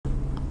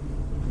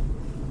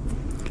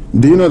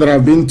Do you know that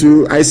I've been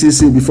to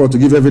ICC before to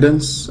give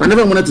evidence? I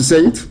never wanted to say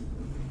it.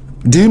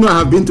 Do you know I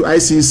have been to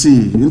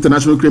ICC,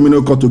 International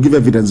Criminal Court, to give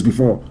evidence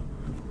before?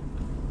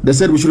 They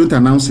said we shouldn't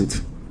announce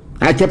it.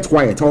 I kept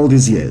quiet all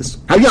these years.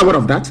 Are you aware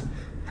of that?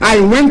 I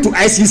went to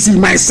ICC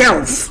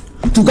myself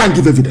to go and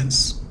give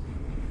evidence.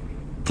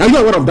 Are you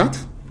aware of that?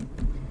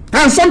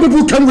 And some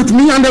people came with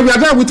me and they were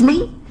there with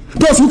me.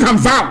 Those who can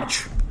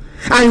vouch.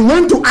 I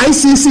went to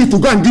ICC to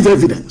go and give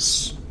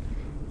evidence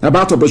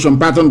about Operation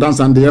Python Dance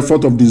and the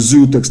effort of the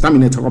zoo to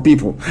exterminate our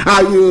people.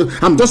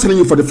 I'm just telling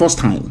you for the first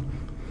time.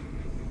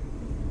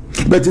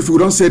 But if we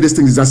don't say these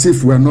things, it's as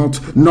if we're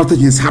not,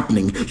 nothing is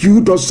happening.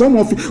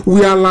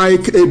 We are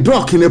like a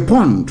duck in a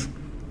pond.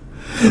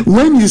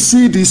 When you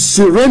see the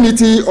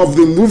serenity of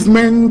the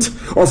movement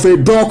of a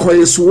duck or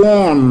a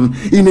swan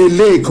in a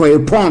lake or a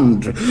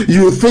pond,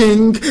 you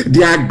think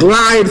their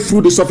glide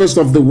through the surface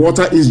of the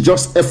water is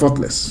just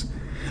effortless.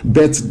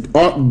 But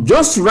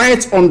just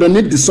right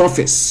underneath the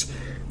surface,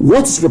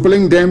 what is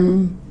propelling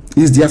them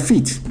is their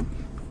feet.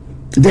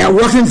 They are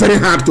working very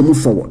hard to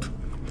move forward.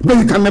 But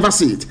you can never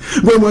see it.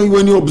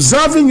 When you're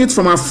observing it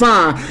from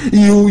afar,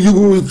 you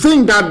will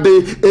think that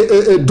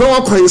a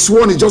duck or a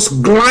swan is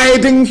just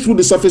gliding through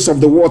the surface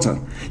of the water.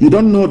 You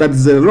don't know that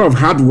there's a lot of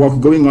hard work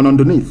going on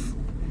underneath.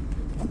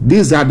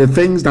 These are the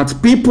things that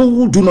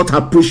people do not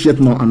appreciate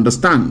nor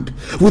understand.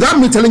 Without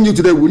me telling you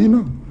today, will you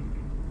know?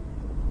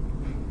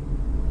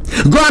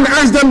 Go and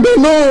ask them. They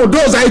know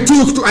those I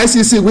took to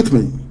ICC with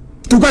me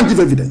to go and give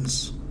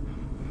evidence.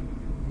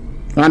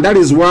 And that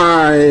is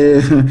why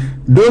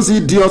those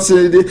idiots,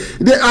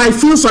 I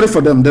feel sorry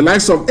for them. The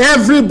likes of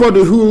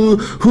everybody who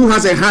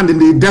has a hand in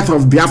the death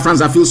of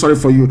Biafrans, I feel sorry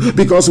for you,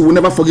 because we will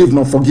never forgive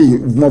nor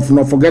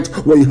forget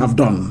what you have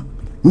done.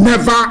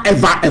 Never,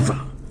 ever,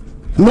 ever.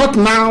 Not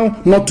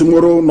now, not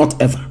tomorrow,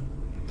 not ever.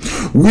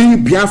 We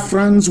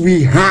Biafrans,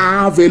 we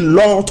have a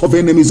lot of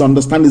enemies,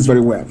 understand this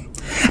very well.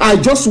 I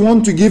just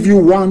want to give you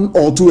one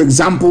or two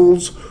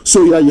examples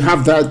so that you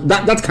have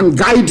that can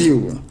guide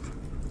you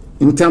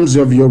in terms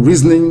of your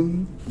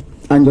reasoning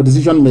and your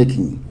decision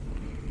making.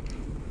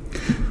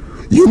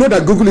 You know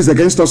that Google is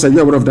against us. Are you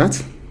aware of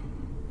that?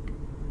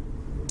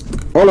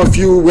 All of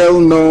you well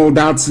know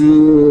that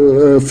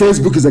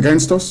Facebook is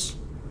against us.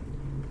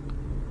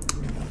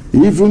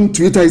 Even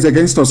Twitter is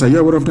against us. Are you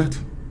aware of that?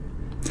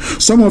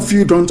 Some of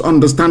you don't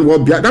understand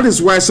what that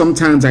is why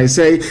sometimes I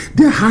say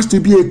there has to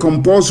be a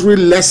compulsory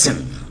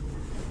lesson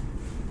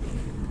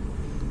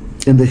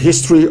in the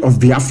history of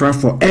Biafra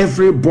for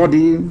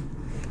everybody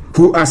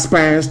who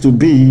aspires to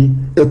be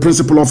a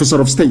principal officer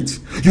of state.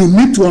 You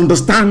need to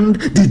understand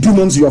the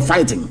demons you are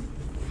fighting.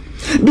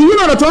 Do you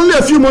know that only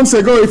a few months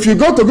ago, if you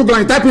go to Google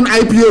and type in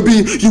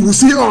IPOB, you will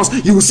see us,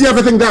 you will see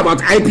everything there about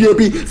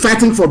IPOB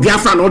fighting for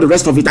Biafra and all the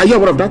rest of it. Are you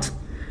aware of that?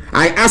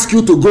 I ask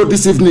you to go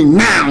this evening,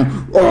 now,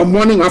 or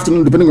morning,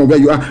 afternoon, depending on where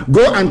you are.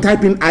 Go and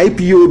type in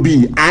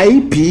IPOB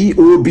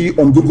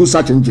on Google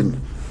search engine.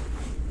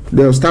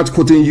 They'll start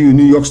quoting you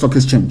New York Stock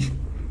Exchange.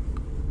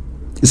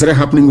 It started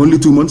happening only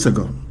 2 months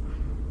ago.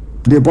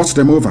 They bought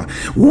them over.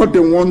 What they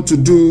want to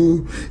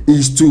do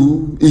is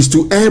to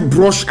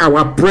airbrush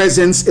our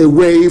presence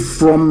away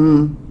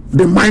from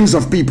the minds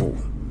of people.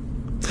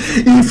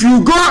 If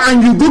you go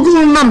and you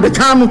Google Nnamdi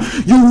Kanu,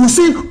 you will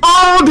see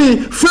all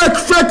the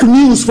fake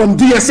news from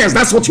DSS.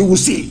 That's what you will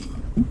see.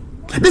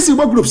 This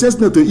Ipob group says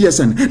no to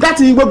ESN. That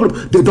Ipob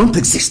group, they don't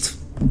exist.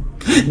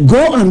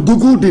 Go and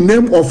Google the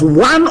name of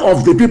one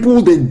of the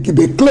people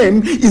they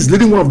claim is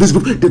leading one of these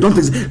groups. They don't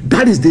exist.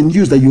 That is the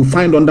news that you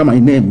find under my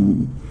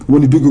name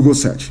when you do Google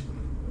search.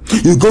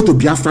 You go to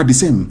Biafra, the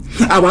same.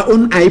 Our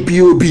own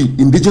IPOB,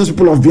 Indigenous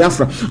People of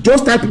Biafra.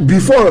 Just type,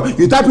 before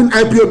you type in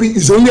IPOB,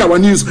 is only our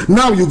news.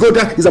 Now you go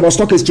there, it's about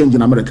stock exchange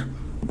in America.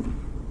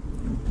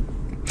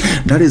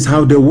 That is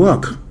how they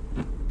work.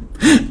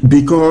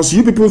 Because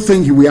you people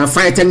think we are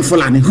fighting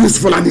Fulani. Who is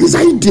Fulani? These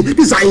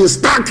are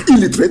stark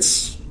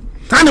illiterates.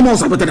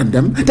 Animals are better than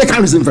them. They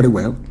can't reason very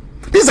well.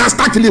 These are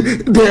stark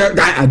illiterates.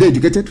 Are they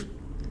educated?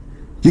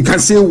 You can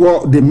see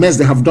what the mess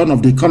they have done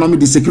of the economy,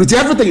 the security,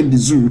 everything in the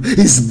zoo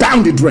is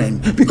down the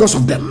drain because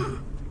of them.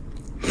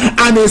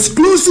 An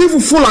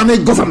exclusive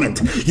Fulani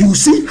government. You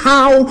see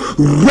how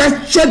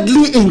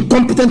wretchedly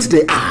incompetent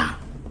they are.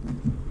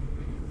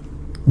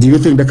 Do you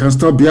think they can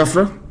stop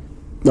Biafra?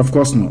 Of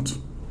course not.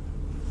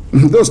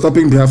 Those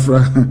stopping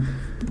Biafra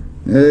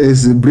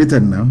is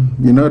Britain now.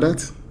 You know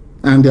that?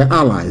 And their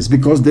allies,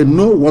 because they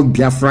know what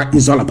Biafra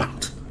is all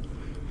about.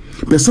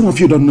 But some of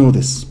you don't know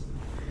this.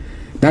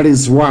 That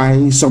is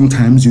why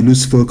sometimes you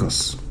lose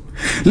focus.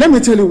 Let me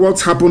tell you what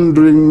happened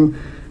during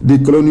the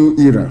colonial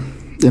era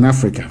in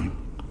Africa.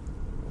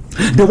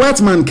 The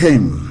white man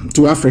came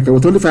to Africa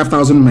with only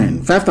 5,000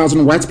 men,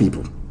 5,000 white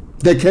people.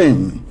 They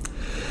came.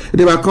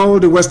 They were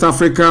called the West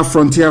Africa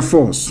Frontier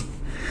Force.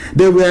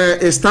 They were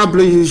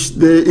established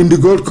in the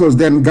Gold Coast,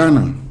 then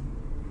Ghana.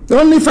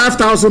 Only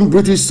 5,000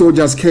 British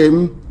soldiers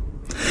came.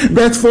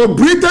 But for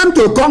Britain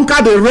to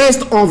conquer the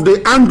rest of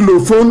the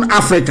Anglophone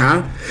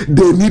Africa,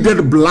 they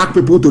needed black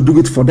people to do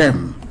it for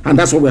them. And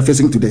that's what we're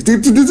facing today,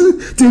 till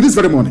this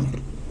very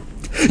morning.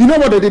 You know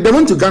what they did? They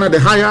went to Ghana, they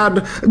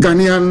hired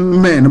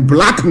Ghanaian men,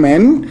 black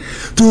men,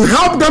 to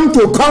help them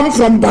to come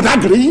from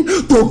Badagry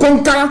to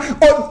conquer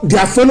all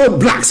their fellow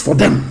blacks for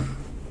them.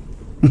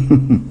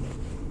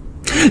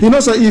 You know,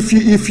 so if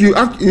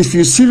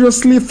you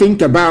seriously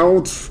think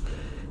about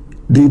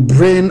the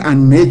brain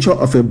and nature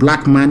of a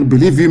black man,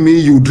 believe you me,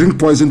 you drink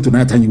poison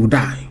tonight and you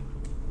die.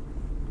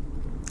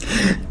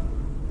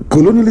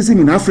 Colonialism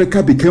in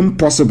Africa became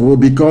possible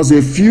because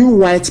a few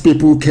white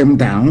people came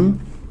down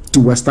to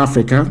West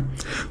Africa,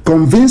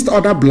 convinced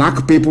other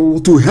black people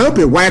to help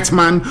a white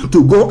man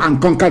to go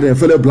and conquer their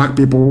fellow black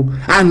people,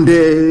 and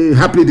they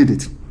happily did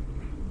it.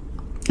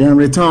 In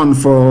return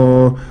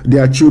for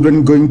their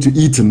children going to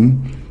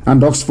Eton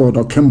and Oxford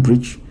or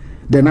Cambridge,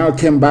 they now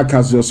came back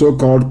as your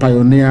so-called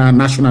pioneer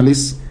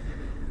nationalists.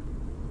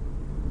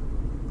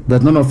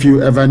 But none of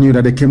you ever knew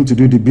that they came to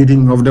do the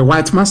bidding of the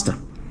white master.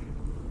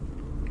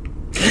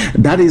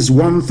 That is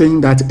one thing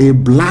that a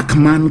black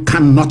man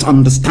cannot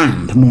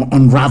understand nor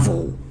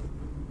unravel.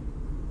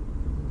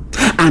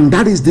 And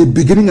that is the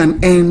beginning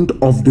and end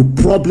of the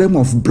problem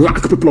of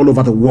black people all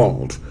over the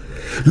world.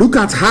 Look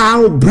at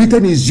how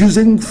Britain is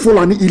using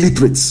Fulani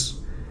illiterates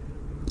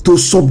to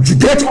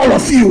subjugate all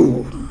of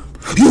you.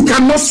 You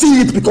cannot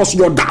see it because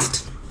you're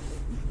daft.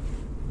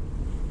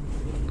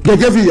 They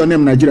gave you your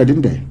name, Nigeria,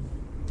 didn't they?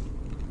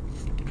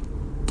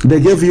 They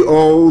gave you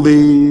all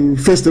the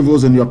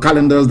festivals in your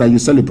calendars that you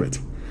celebrate.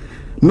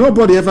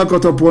 Nobody ever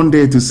got up one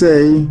day to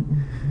say,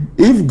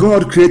 if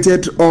God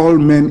created all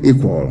men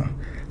equal,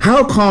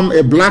 how come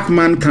a black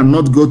man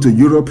cannot go to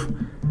Europe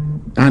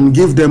and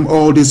give them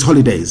all these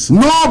holidays?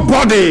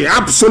 Nobody,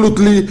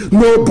 absolutely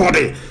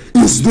nobody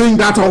is doing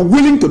that or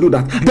willing to do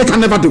that. They can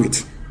never do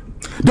it.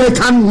 They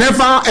can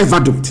never ever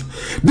do it.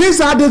 These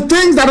are the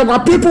things that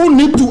our people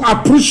need to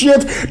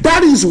appreciate.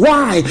 That is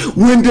why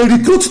when they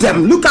recruit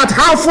them, look at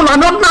how full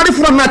and ordinary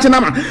full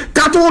and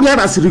Kato there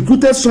has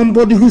recruited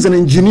somebody who is an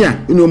engineer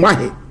in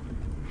Omahe.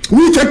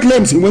 We check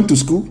claims he went to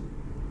school.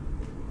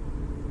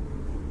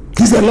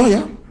 He's a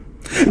lawyer.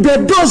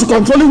 But those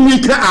controlling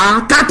Wika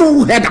are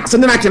cattle headers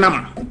in the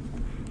Nachinama.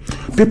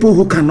 People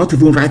who cannot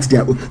even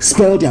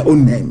spell their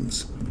own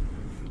names.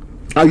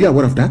 Are you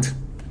aware of that?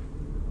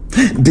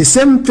 The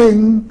same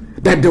thing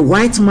that the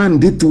white man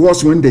did to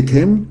us when they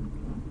came,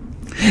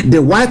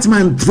 the white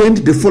man trained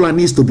the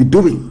Fulanis to be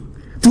doing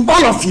to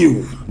all of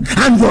you.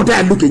 And you're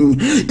there looking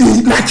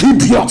like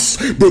idiots.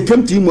 They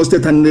came to Imo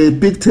State and they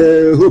picked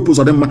Hopus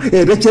or them,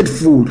 a wretched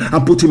fool,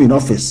 and put him in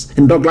office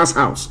in Douglas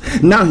House.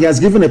 Now he has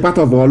given a part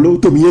of Olo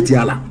to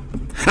Mietiala.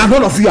 And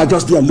all of you are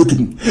just there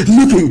looking.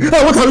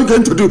 Oh, what are we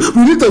going to do?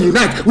 We need to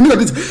unite. We need to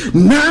do this.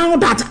 Now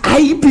that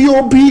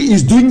IPOB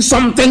is doing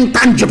something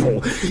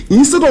tangible,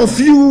 instead of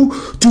you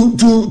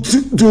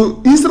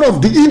instead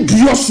of the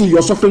idiocy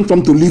you're suffering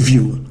from to leave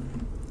you.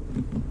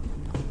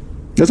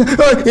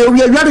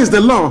 Where is the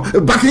law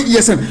backing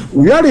ESN?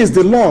 Where is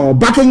the law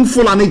backing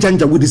Fulani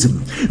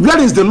Janjaweedism? Where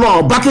is the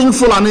law backing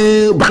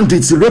Fulani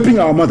bandits raping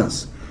our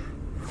mothers?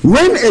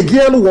 When a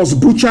girl was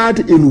butchered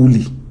in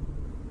Uli,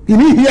 in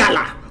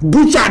Ihiala,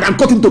 butchered and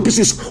cut into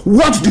pieces,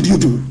 what did you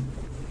do?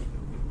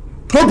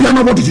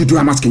 Obiano, what did you do?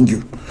 I'm asking you.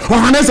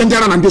 Ohanes and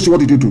Jaran and Joshua,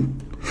 what did you do?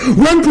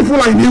 When people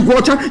are in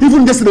Iguacha,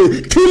 even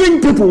yesterday,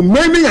 killing people,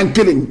 maiming and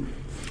killing,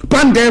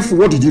 Pandef,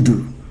 what did you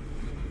do?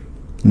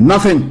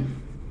 Nothing.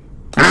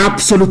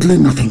 Absolutely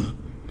nothing.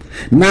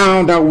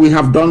 Now that we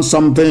have done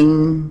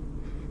something,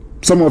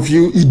 some of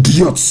you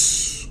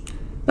idiots.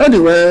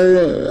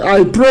 Anyway,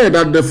 I pray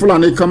that the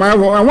Fulani come. I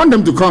want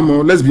them to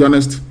come. Let's be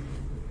honest.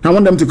 I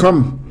want them to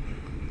come.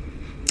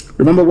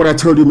 Remember what I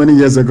told you many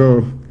years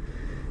ago.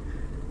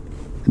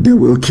 They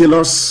will kill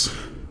us.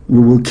 We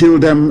will kill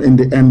them. In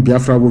the end,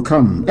 Biafra will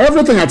come.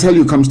 Everything I tell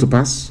you comes to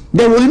pass.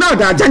 They will know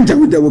that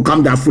they will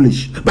come. They are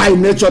foolish. By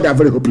nature, they are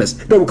very hopeless.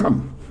 They will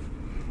come.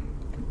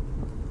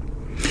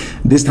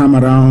 This time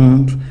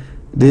around,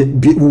 we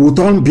will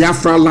turn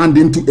Biafra land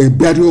into a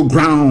burial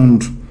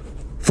ground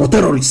for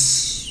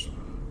terrorists.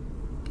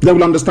 They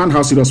will understand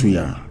how serious we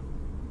are.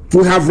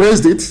 We have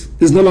raised it.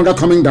 It's no longer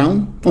coming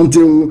down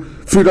until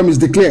freedom is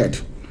declared.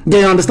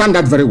 They understand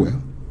that very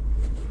well.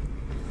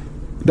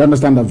 They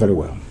understand that very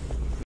well.